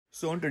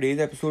So, on today's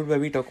episode, where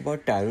we talk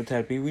about tarot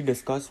therapy, we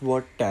discuss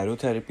what tarot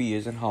therapy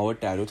is and how a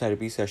tarot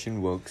therapy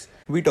session works.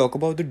 We talk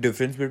about the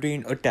difference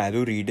between a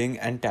tarot reading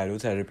and tarot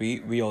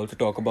therapy. We also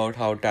talk about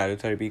how tarot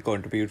therapy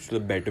contributes to the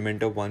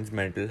betterment of one's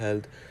mental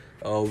health.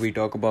 We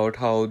talk about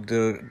how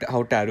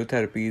tarot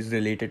therapy is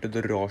related to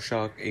the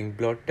Rorschach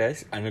inkblot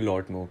test and a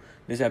lot more.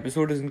 This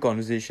episode is in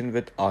conversation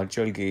with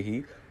Archal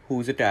Gehi,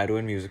 who's a tarot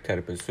and music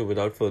therapist. So,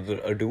 without further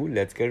ado,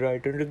 let's get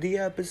right into the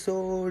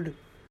episode.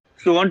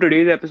 So, on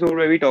today's episode,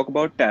 where we talk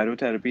about tarot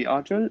therapy,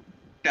 Archal,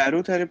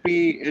 tarot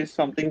therapy is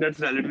something that's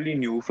relatively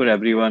new for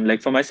everyone.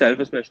 Like for myself,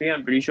 especially,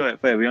 I'm pretty sure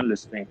for everyone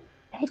listening.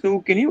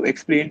 So, can you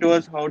explain to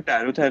us how a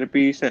tarot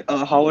therapy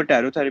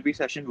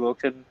session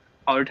works and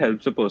how it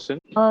helps a person?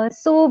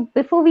 So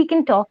before we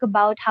can talk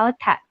about how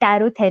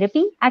tarot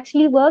therapy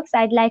actually works,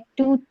 I'd like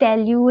to tell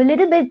you a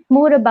little bit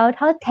more about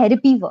how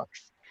therapy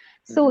works.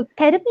 Mm-hmm. So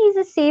therapy is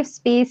a safe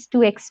space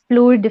to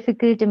explore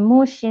difficult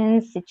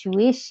emotions,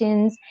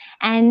 situations,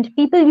 and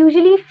people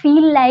usually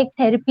feel like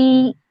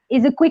therapy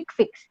is a quick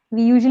fix.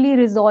 We usually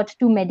resort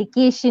to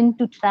medication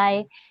to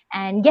try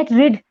and get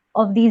rid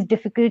of these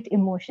difficult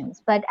emotions.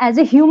 But as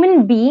a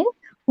human being,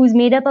 who's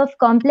made up of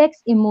complex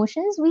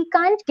emotions, we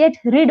can't get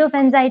rid of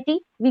anxiety,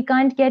 we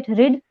can't get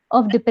rid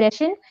of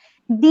depression.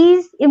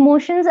 These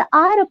emotions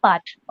are a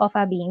part of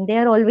our being, they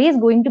are always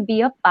going to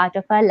be a part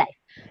of our life.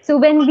 So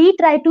when we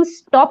try to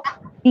stop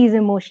these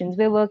emotions,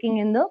 we're working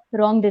in the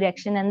wrong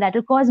direction, and that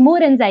will cause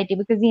more anxiety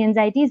because the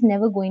anxiety is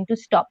never going to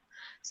stop.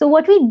 So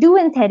what we do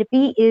in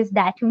therapy is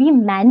that we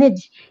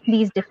manage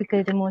these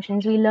difficult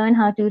emotions. We learn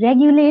how to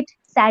regulate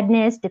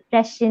sadness,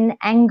 depression,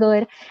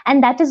 anger,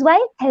 and that is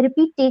why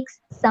therapy takes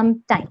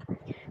some time.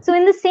 So,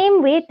 in the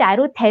same way,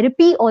 tarot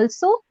therapy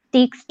also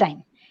takes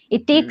time.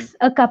 It Mm-hmm. takes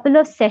a couple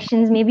of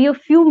sessions, maybe a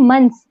few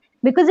months,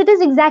 because it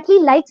is exactly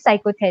like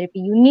psychotherapy.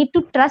 You need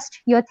to trust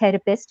your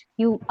therapist.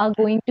 You are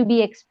going to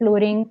be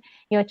exploring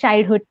your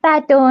childhood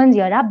patterns,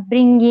 your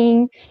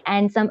upbringing,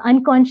 and some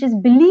unconscious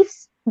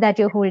beliefs that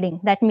you're holding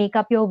that make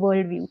up your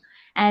worldview.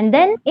 And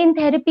then in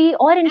therapy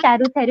or in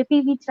tarot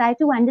therapy, we try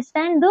to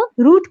understand the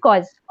root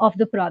cause of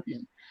the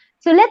problem.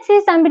 So let's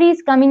say somebody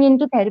is coming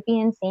into therapy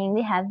and saying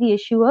they have the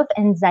issue of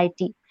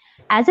anxiety.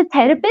 As a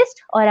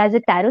therapist or as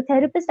a tarot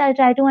therapist, I'll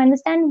try to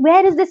understand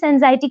where is this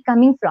anxiety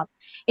coming from.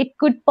 It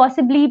could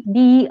possibly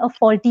be a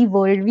faulty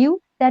worldview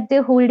that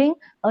they're holding,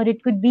 or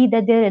it could be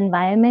that their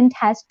environment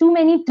has too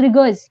many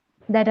triggers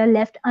that are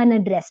left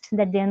unaddressed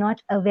that they're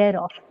not aware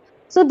of.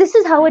 So this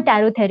is how a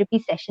tarot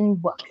therapy session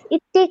works.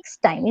 It takes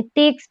time. It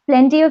takes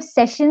plenty of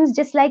sessions,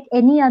 just like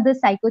any other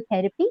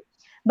psychotherapy,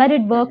 but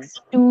it Mm-hmm. works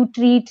to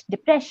treat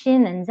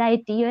depression,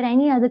 anxiety, or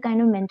any other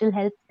kind of mental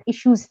health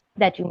issues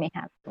that you may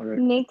have. All right.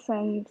 Makes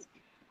sense.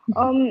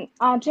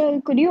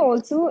 Ajay, could you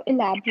also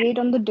elaborate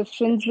on the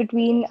difference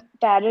between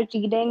tarot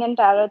reading and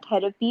tarot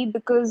therapy?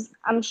 Because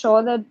I'm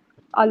sure that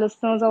our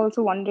listeners are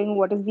also wondering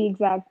what is the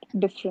exact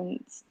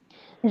difference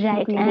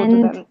Right. between both of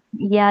And them.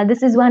 yeah,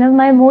 this is one of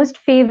my most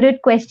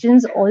favorite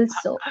questions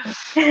also.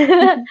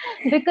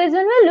 Because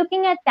when we're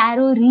looking at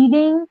tarot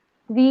reading,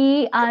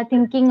 we are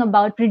thinking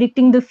about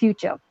predicting the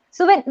future.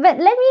 So let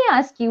me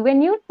ask you,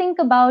 when you think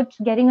about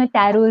getting a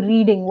tarot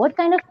reading, what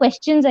kind of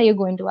questions are you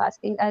going to ask?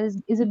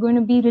 Is it going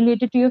to be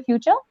related to your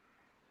future?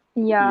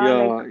 Yeah, like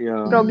Yeah,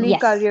 yeah. probably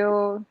Yes.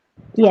 career,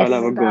 If I'll something have Yes.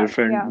 a like that.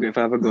 girlfriend, Yeah. if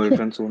I have a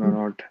girlfriend soon or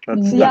not.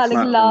 That's Yeah, that's like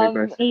my Yes. only love,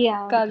 question.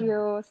 Yeah.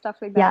 career,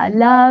 stuff like Yeah, that.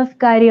 love,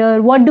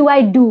 career. What do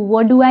I do?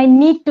 What do I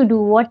need to do?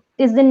 What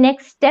is the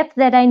next step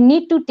that I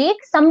need to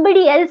take?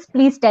 Somebody else,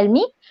 please tell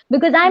me,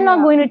 because I'm not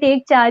Yeah. going to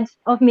take charge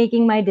of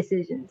making my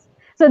decisions.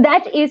 So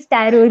that is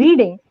tarot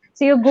reading.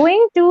 So you're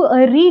going to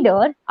a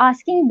reader,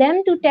 asking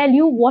them to tell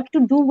you what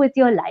to do with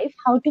your life,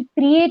 how to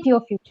create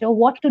your future,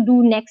 what to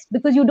do next,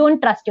 because you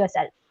don't trust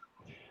yourself.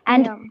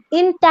 And Yeah.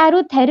 in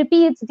tarot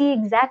therapy, it's the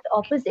exact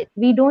opposite.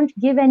 We don't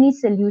give any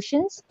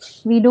solutions.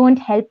 We don't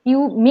help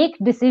you make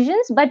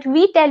decisions, but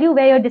we tell you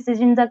where your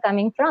decisions are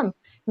coming from.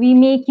 We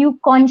make you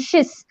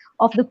conscious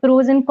of the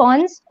pros and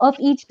cons of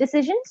each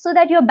decision so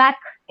that you're back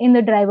in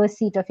the driver's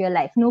seat of your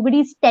life.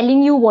 Nobody's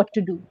telling you what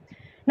to do.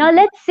 Now, Mm-hmm.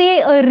 let's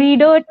say a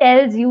reader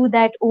tells you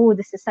that, oh,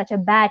 this is such a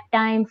bad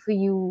time for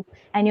you,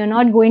 and you're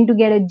not going to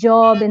get a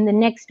job in the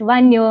next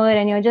 1 year,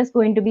 and you're just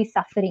going to be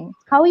suffering.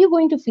 How are you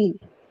going to feel?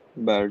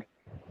 Bad.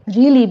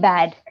 Really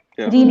bad,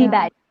 Yeah. really Yeah.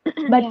 bad.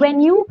 But Yeah.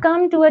 when you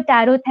come to a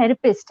tarot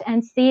therapist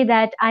and say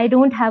that I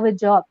don't have a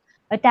job,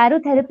 a tarot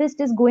therapist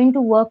is going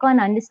to work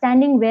on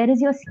understanding where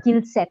is your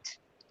skill set.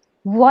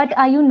 What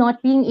are you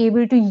not being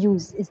able to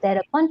use? Is there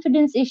a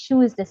confidence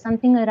issue? Is there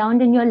something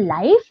around in your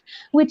life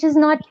which is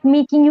not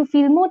making you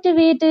feel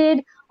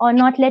motivated or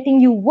not letting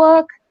you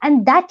work?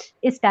 And that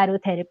is tarot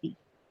therapy.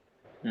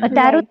 A Mm-hmm.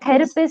 tarot Right.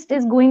 therapist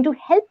is going to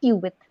help you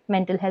with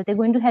mental health. They're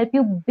going to help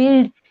you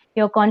build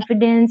your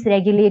confidence,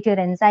 regulate your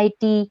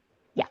anxiety.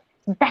 Yeah,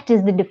 that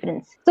is the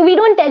difference. So we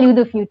don't tell you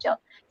the future.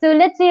 So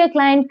let's say a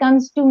client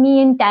comes to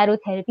me in tarot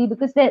therapy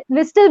because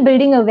we're still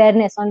building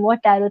awareness on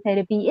what tarot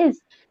therapy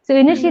is. So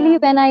Mm-hmm. initially, Yeah.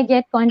 when I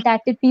get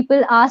contacted,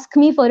 people ask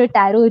me for a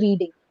tarot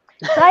reading.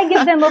 So I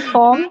give them a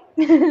form.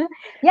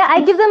 Yeah,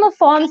 I give them a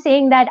form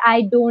saying that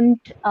I don't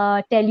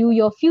tell you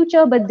your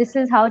future, but this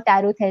is how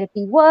tarot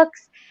therapy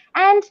works.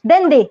 And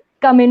then they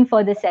come in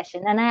for the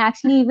session. And I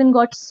actually even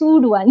got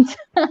sued once.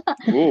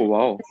 Oh,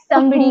 wow.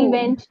 Somebody Oh,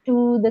 went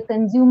to the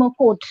consumer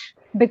court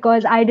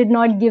because I did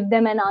not give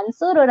them an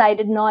answer, or I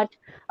did not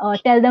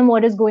tell them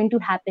what is going to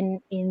happen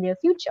in their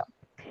future.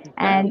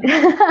 And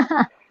Damn.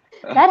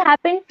 that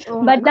happened.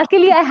 oh my But God.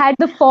 luckily, I had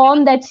the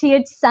form that she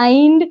had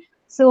signed,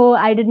 so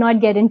I did not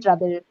get in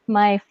trouble.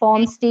 My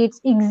form states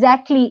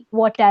exactly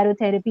what tarot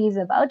therapy is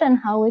about and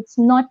how it's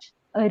not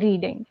a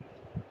reading.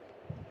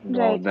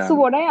 Wow, Right. So damn.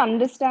 what I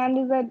understand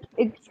is that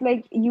it's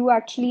like you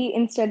actually,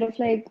 instead of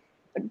like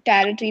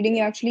tarot reading,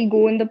 you actually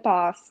go in the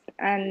past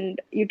and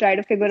you try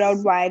to figure out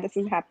why this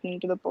is happening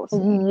to the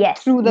person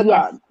Yes, through the yes,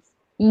 cards.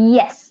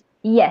 yes,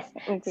 yes.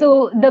 Okay.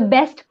 So the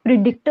best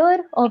predictor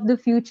of the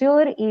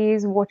future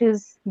is what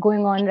is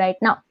going on right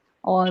now,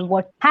 or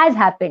what has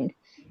happened.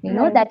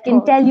 Right. That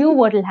can tell you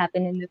what will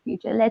happen in the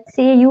future. Let's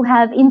say you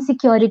have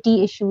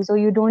insecurity issues, or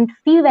you don't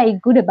feel very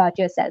good about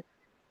yourself,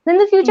 then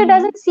the future Mm-hmm.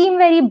 doesn't seem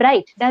very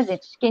bright, does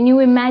it? Can you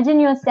imagine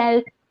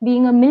yourself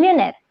being a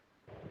millionaire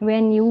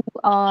when you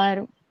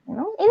are,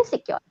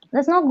 insecure?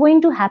 That's not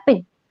going to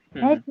happen,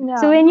 right? Mhm.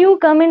 So Yeah. when you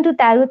come into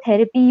tarot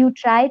therapy, you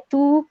try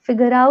to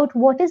figure out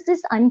what is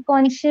this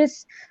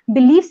unconscious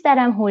beliefs that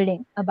I'm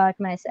holding about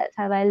myself.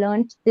 Have I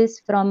learned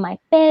this from my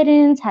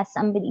parents? Has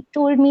somebody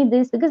told me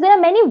this? Because there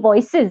are many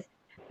voices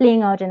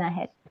playing out in our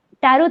head.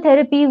 Tarot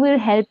therapy will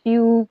help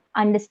you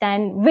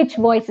understand which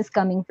voice is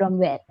coming from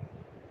where.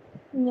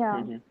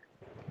 Yeah. Mhm.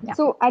 Yeah.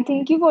 So I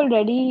think you've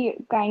already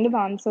kind of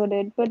answered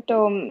it, but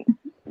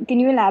can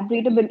you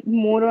elaborate a bit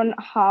more on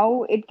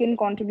how it can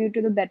contribute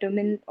to the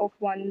betterment of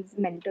one's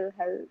mental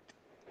health?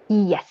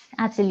 Yes,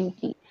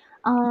 absolutely.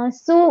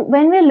 So,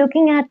 when we're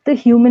looking at the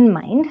human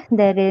mind,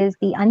 there is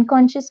the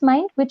unconscious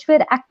mind, which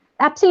we're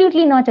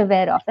absolutely not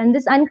aware of. And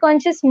this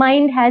unconscious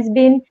mind has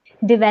been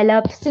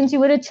developed since you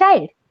were a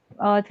child,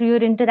 through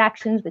your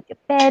interactions with your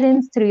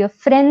parents, through your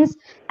friends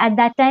at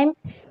that time.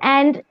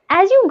 And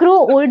as you grow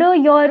older,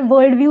 your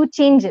worldview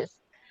changes.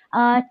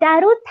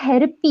 Tarot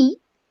therapy,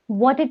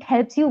 what it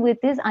helps you with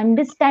is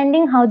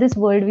understanding how this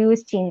worldview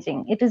is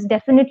changing. It is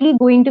definitely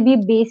going to be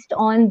based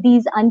on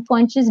these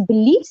unconscious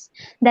beliefs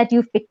that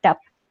you've picked up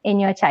in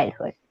your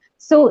childhood.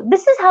 So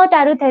this is how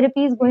tarot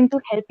therapy is going to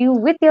help you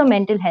with your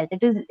mental health.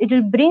 It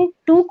will bring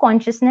to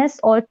consciousness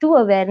or to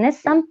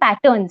awareness some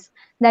patterns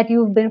that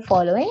you've been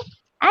following.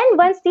 And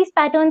once these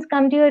patterns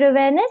come to your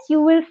awareness,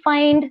 you will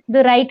find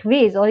the right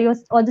ways, or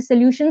the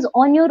solutions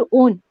on your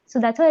own. So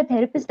that's why a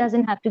therapist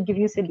doesn't have to give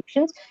you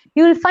solutions.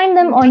 You will find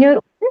them on your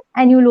own,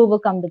 and you'll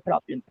overcome the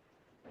problem.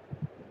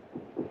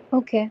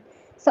 Okay.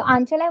 So,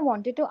 Anchal, I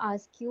wanted to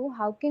ask you,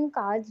 how can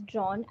cards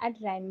drawn at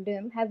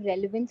random have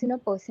relevance in a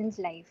person's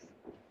life?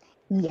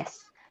 Yes.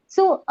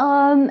 So,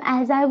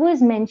 as I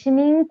was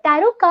mentioning,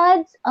 tarot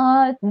cards,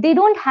 they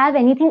don't have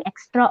anything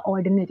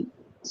extraordinary,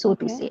 so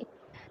to Okay. say.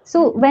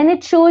 So, Mhm. when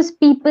it shows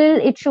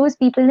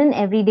people in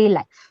everyday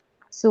life.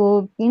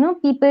 So,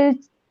 people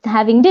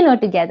having dinner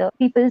together,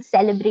 people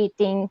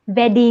celebrating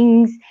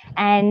weddings,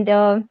 and,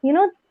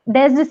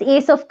 there's this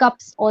Ace of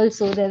Cups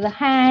also. There's a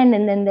hand,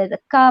 and then there's a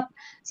cup.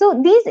 So,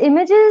 these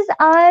images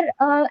are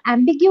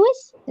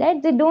ambiguous,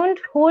 right? They don't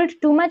hold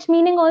too much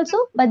meaning, also.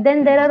 But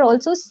then there are Mhm.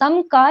 also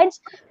some cards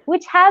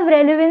which have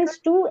relevance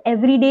to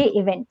everyday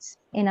events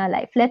in our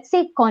life. Let's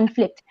say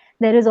conflict.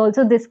 There is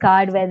also this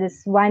card where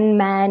this one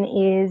man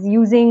is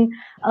using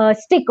a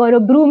stick or a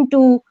broom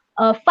to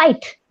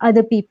fight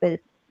other people.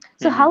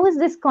 So, Mhm. how is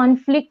this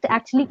conflict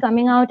actually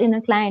coming out in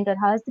a client, or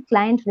how is the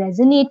client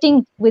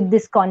resonating with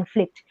this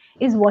conflict?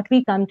 Is what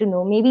we come to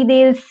know. Maybe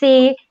they'll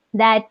say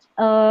that,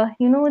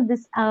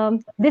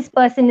 this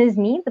person is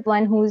me, the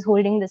one who is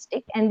holding the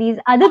stick, and these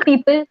other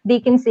people, they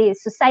can say,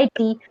 is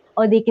society,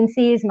 or they can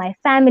say is my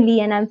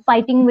family, and I'm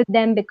fighting with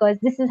them because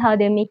this is how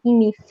they're making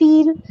me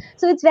feel.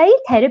 So it's very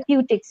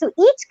therapeutic. So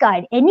each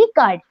card, any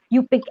card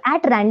you pick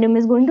at random,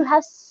 is going to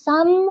have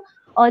some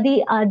or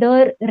the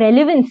other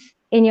relevance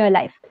in your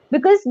life,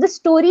 because the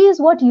story is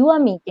what you are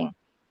making.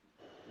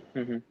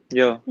 Mhm.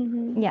 Yeah.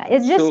 Mm-hmm. Yeah,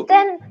 it's just So,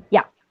 an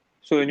yeah.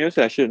 so in your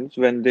sessions,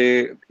 when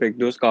they pick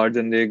those cards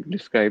and they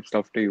describe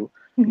stuff to you,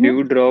 do Mhm.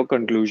 you draw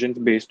conclusions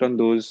based on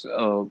those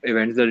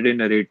events that they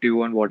narrate to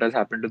you on what has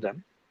happened to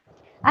them?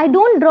 I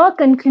don't draw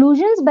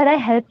conclusions, but I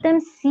help them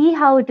see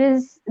how it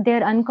is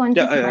their Yeah,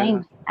 unconscious yeah, yeah.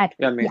 mind at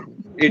Yeah, I work. Yeah,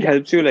 mean, it yeah.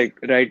 helps you like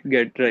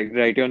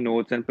write your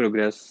notes and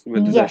progress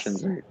with the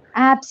sessions, Yes, right?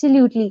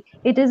 absolutely.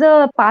 It is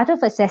a part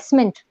of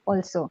assessment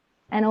also.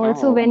 And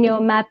also, Oh, when you're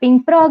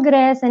mapping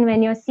progress, and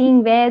when you're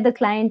seeing where the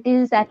client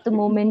is at the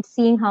moment,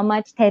 seeing how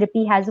much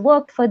therapy has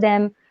worked for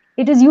them,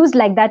 it is used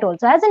like that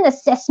also as an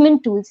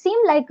assessment tool. Same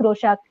like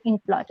Rorschach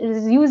ink plot. It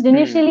is used hmm.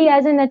 initially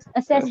as an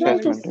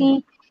assessment to Assessment. Yeah.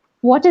 see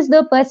what is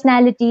the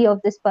personality of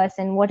this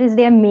person, what is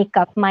their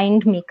makeup,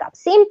 mind makeup.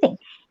 Same thing.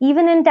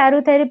 Even in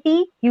tarot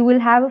therapy, you will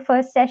have a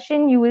first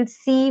session, you will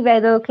see where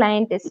the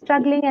client is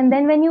struggling, and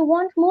then when you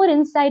want more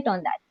insight on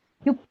that,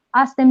 you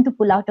ask them to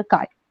pull out a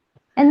card.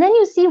 And then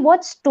you see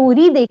what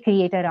story they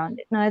create around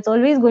it. Now, it's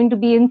always going to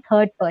be in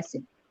third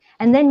person.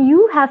 And then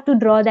you have to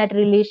draw that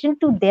relation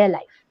to their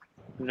life.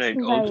 Right.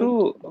 Right.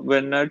 Also,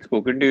 when I'd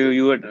spoken to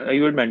you,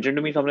 you had mentioned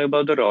to me something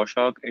about the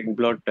Rorschach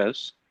inkblot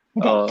test.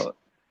 Right.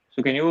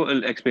 So can you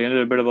explain a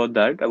little bit about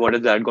that? What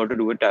has that got to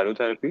do with tarot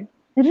therapy?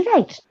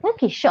 Right.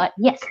 Okay, sure.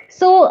 Yes.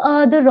 So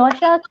the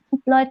Rorschach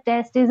plot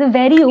test is a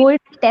very old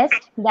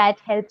test that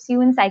helps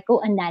you in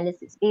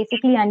psychoanalysis,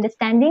 basically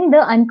understanding the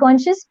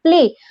unconscious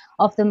play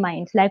of the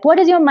mind. Like, what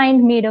is your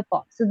mind made up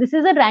of? So this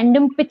is a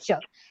random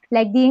picture.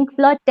 Like the ink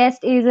blot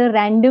test is a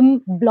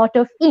random blot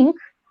of ink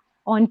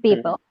on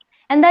paper, Mhm.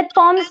 and that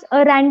forms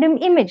a random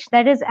image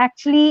that is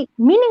actually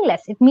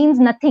meaningless. It means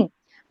nothing.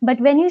 But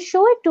when you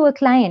show it to a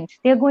client,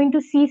 they're going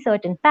to see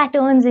certain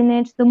patterns in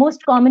it. The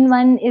most common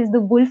one is the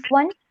wolf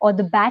one or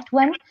the bat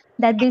one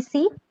that they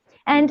see.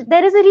 And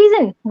there is a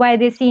reason why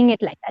they're seeing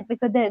it like that,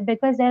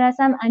 because there are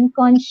some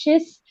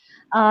unconscious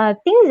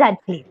things at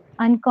play,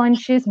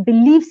 unconscious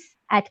beliefs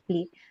at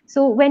play.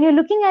 So when you're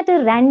looking at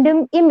a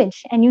random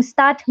image and you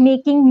start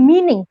making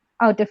meaning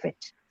out of it,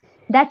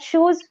 that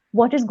shows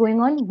what is going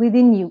on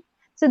within you.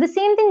 So the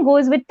same thing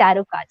goes with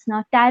tarot cards.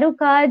 Now, tarot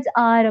cards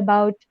are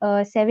about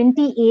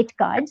 78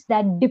 cards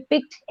that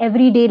depict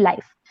everyday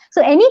life.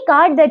 So any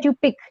card that you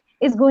pick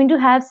is going to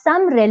have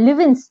some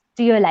relevance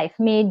to your life.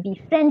 May it be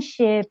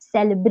friendship,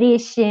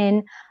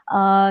 celebration,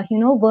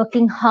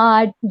 working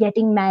hard,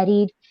 getting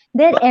married.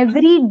 They're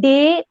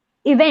everyday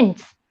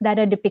events that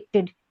are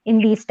depicted in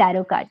these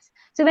tarot cards.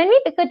 So when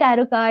we pick a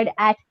tarot card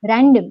at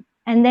random,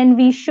 and then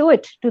we show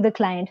it to the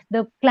client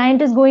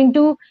is going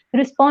to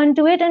respond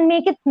to it and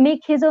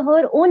make his or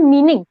her own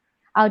meaning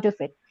out of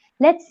it.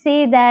 Let's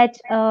say that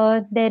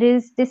there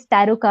is this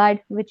tarot card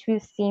which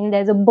we've seen.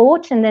 There's a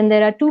boat, and then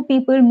there are two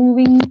people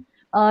moving,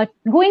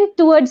 going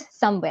towards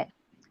somewhere.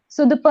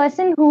 So the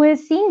person who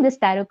is seeing this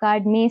tarot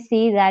card may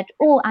say that,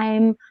 oh, I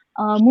am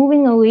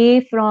moving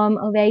away from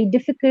a very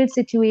difficult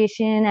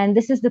situation, and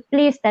this is the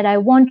place that I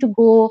want to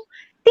go.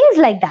 Things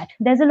like that.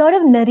 There's a lot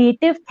of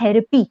narrative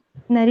therapy,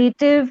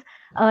 narrative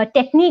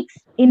techniques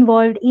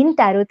involved in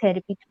tarot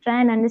therapy to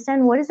try and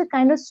understand what is the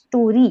kind of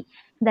story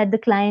that the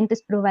client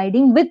is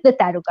providing with the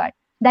tarot card.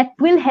 That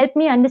will help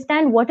me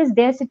understand what is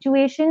their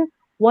situation,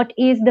 what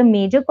is the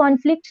major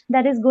conflict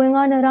that is going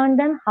on around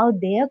them, how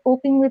they are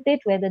coping with it,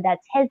 whether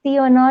that's healthy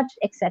or not,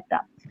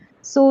 etc.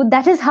 So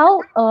that is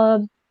how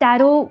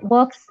tarot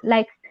works,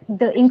 like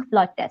the ink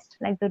blot test,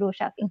 like the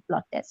Rorschach ink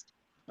blot test.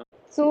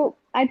 So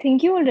I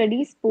think you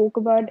already spoke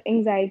about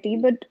anxiety,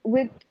 but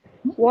with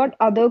what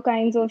other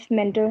kinds of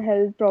mental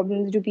health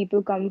problems do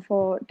people come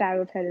for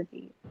tarot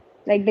therapy,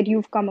 like that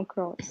you've come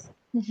across?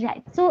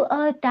 Right. So,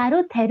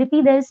 tarot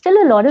therapy, there's still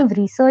a lot of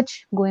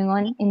research going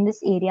on in this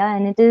area,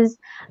 and it is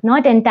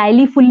not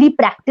entirely fully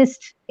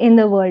practiced in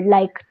the world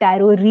like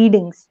tarot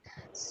readings.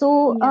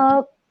 So,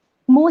 Yeah.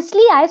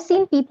 mostly I've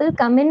seen people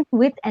come in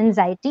with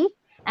anxiety,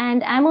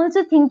 and I'm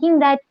also thinking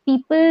that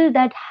people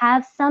that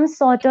have some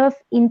sort of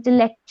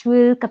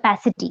intellectual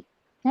capacity,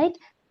 right,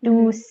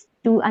 Mm-hmm.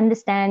 to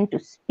understand, to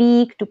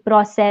speak, to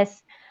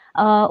process,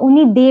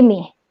 only they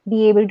may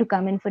be able to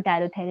come in for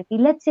tarot therapy.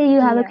 Let's say you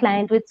have a Yeah.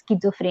 client with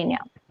schizophrenia.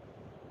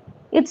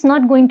 It's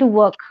not going to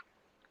work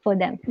for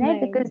them, right?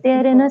 Right. Because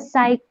they're Of in a course.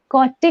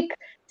 psychotic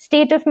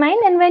state of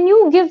mind. And when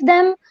you give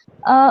them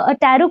a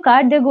tarot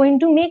card, they're going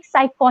to make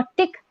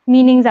psychotic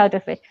meanings out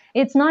of it.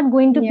 It's not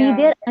going to be Yeah.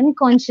 their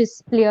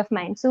unconscious play of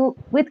mind. So,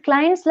 with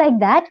clients like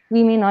that,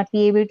 we may not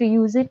be able to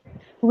use it.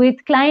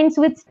 With clients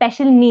with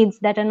special needs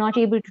that are not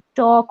able to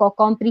talk or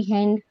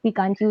comprehend, we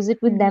can't use it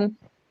with Mm-hmm. them.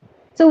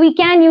 So we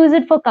can use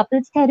it for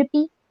couples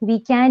therapy.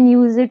 We can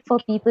use it for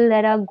people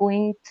that are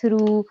going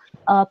through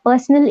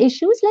personal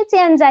issues, let's say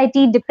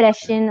anxiety,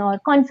 depression, or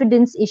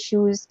confidence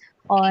issues,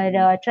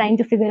 or trying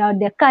to figure out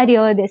their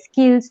career, their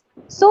skills.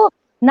 So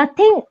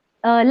nothing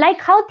like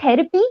how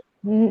therapy,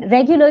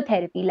 regular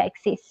therapy, like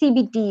say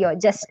CBT or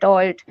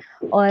Gestalt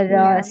or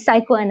Yeah.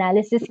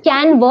 psychoanalysis,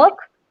 can work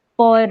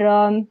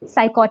for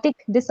psychotic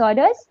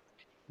disorders.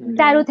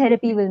 Tarot Right.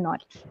 therapy will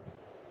not.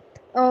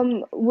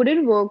 Would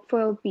it work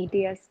for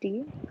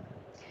PTSD?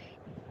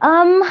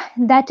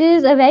 That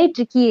is a very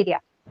tricky area.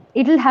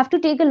 It will have to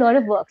take a lot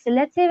of work. So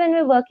let's say when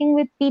we're working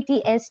with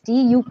PTSD,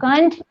 you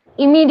can't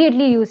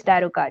immediately use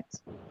tarot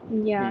cards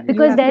Yeah, Mhm. you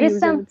because have there to is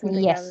use it some, with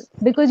something else. yes,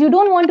 because you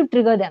don't want to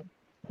trigger them.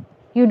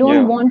 You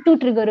don't Yeah. want to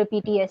trigger a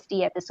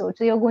PTSD episode.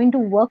 So you're going to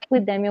work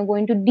with them, you're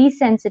going to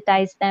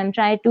desensitize them,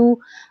 try to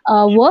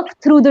work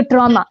through the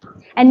trauma.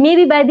 And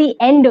maybe by the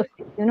end of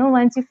it,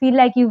 once you feel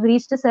like you've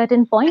reached a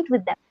certain point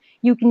with them,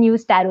 you can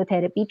use tarot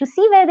therapy to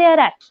see where they are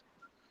at.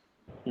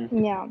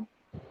 Mhm. Yeah.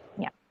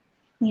 Yeah.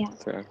 Yeah.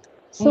 Fair.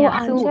 So, Yeah.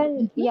 So,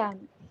 Anchal, yeah,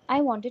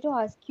 I wanted to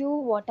ask you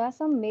what are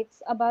some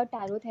myths about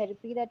tarot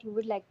therapy that you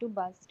would like to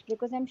bust?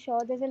 Because I'm sure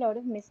there's a lot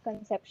of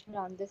misconception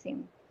around the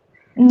same.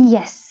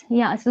 yes,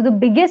 yeah. So the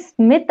biggest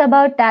myth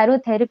about tarot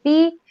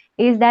therapy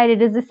is that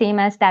it is the same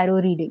as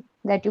tarot reading.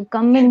 That you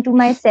come into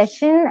my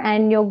session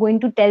and you're going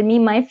to tell me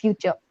my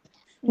future.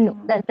 No,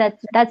 Yeah.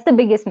 that's the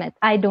biggest myth.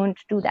 I don't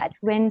do that.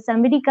 When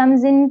somebody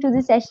comes into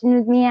the session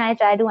with me, I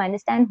try to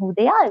understand who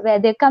they are, where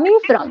they're coming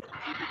from.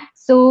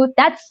 So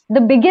that's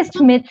the biggest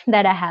myth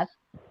that I have.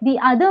 The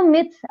other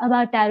myth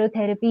about tarot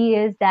therapy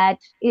is that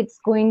it's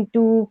going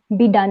to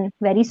be done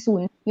very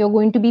soon. You're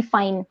going to be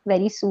fine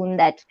very soon.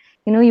 That,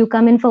 you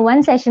come in for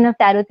one session of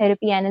tarot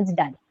therapy and it's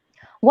done.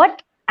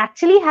 What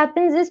actually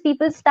happens is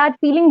people start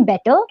feeling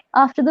better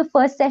after the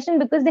first session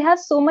because they have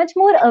so much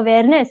more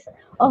awareness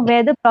of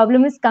where the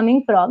problem is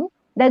coming from,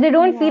 that they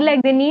don't feel Yeah.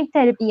 like they need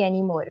therapy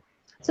anymore.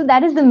 So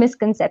that is the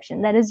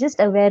misconception. That is just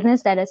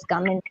awareness that has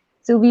come in.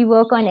 So we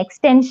work on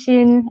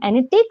extension and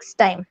it takes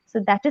time. So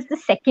that is the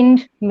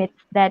second myth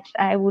that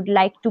I would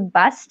like to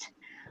bust.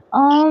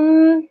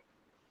 Um,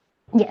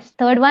 yes,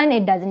 third one,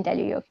 it doesn't tell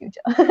you your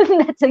future.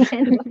 That's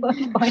again the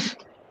first point.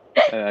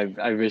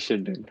 I wish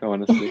it did,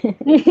 honestly.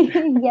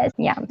 Yes,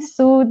 yeah.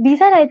 So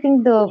these are, I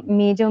think, the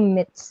major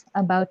myths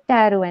about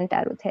tarot and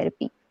tarot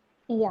therapy.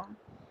 Yeah.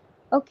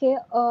 Okay.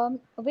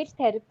 Which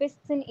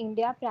therapists in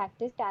India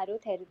practice tarot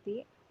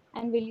therapy?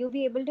 And will you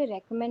be able to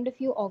recommend a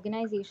few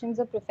organizations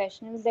or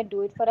professionals that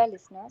do it for our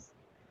listeners?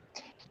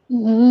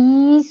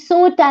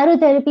 So tarot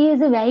therapy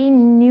is a very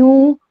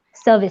new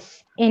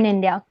service in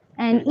India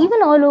and Mhm.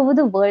 even all over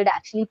the world.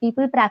 Actually,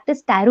 people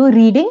practice tarot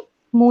reading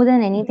more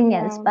than anything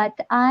else. Yeah. But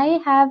I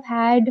have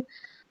had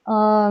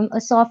a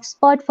soft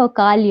spot for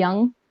Carl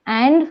Jung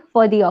and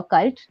for the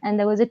occult. And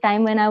there was a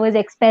time when I was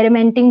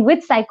experimenting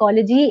with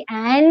psychology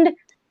and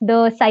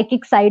the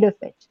psychic side of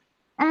it.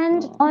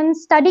 And Uh, on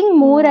studying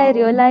more, I Wow.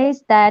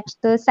 realized that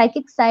the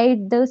psychic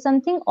side, there was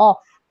something off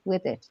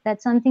with it,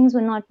 that some things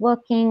were not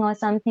working or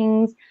some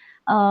things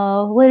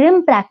were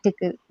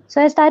impractical.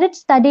 So I started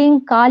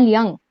studying Carl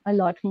Jung a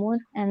lot more.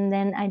 And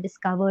then I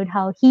discovered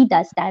how he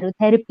does tarot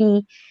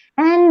therapy.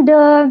 And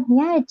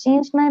yeah, it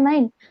changed my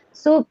mind.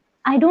 So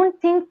I don't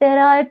think there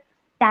are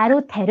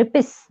tarot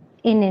therapists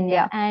in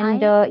India.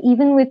 And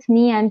even with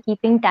me, I'm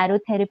keeping tarot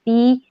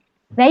therapy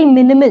very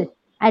minimal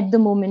at the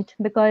moment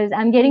because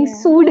I'm getting Yeah.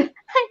 sued.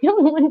 I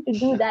don't want to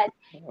do that.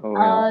 oh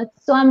yeah.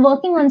 So I'm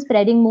working on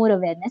spreading more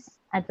awareness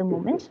at the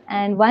moment.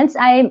 And once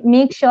I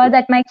make sure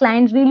that my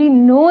client really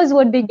knows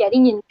what they're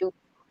getting into,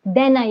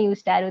 then I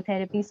use tarot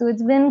therapy. So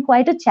it's been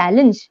quite a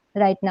challenge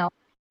right now.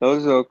 That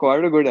was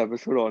quite a good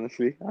episode,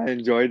 honestly. I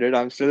enjoyed it.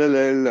 I'm still a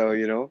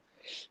little,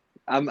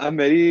 I'm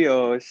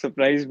very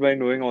surprised by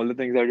knowing all the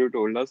things that you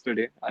told us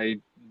today. I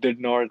did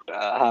not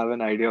have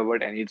an idea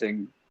about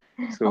anything.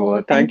 So Oh,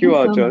 thank thank you, you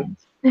so Achal.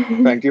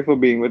 much. Thank you for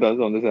being with us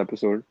on this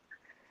episode.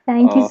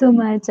 Thank you Uh, so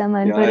much,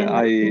 Aman, yeah, for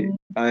inviting me.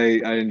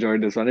 I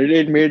enjoyed this one.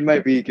 It made my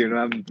week. If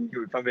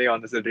I'm being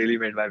honest, it really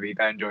made my week.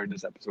 I enjoyed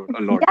this episode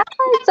a lot. Yeah,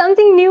 it's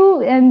something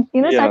new and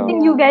Yeah,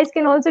 something you Yeah. guys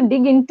can also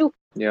dig into.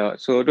 yeah.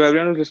 So to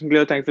everyone who's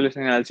listening, thanks for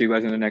listening. I'll see you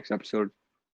guys in the next episode.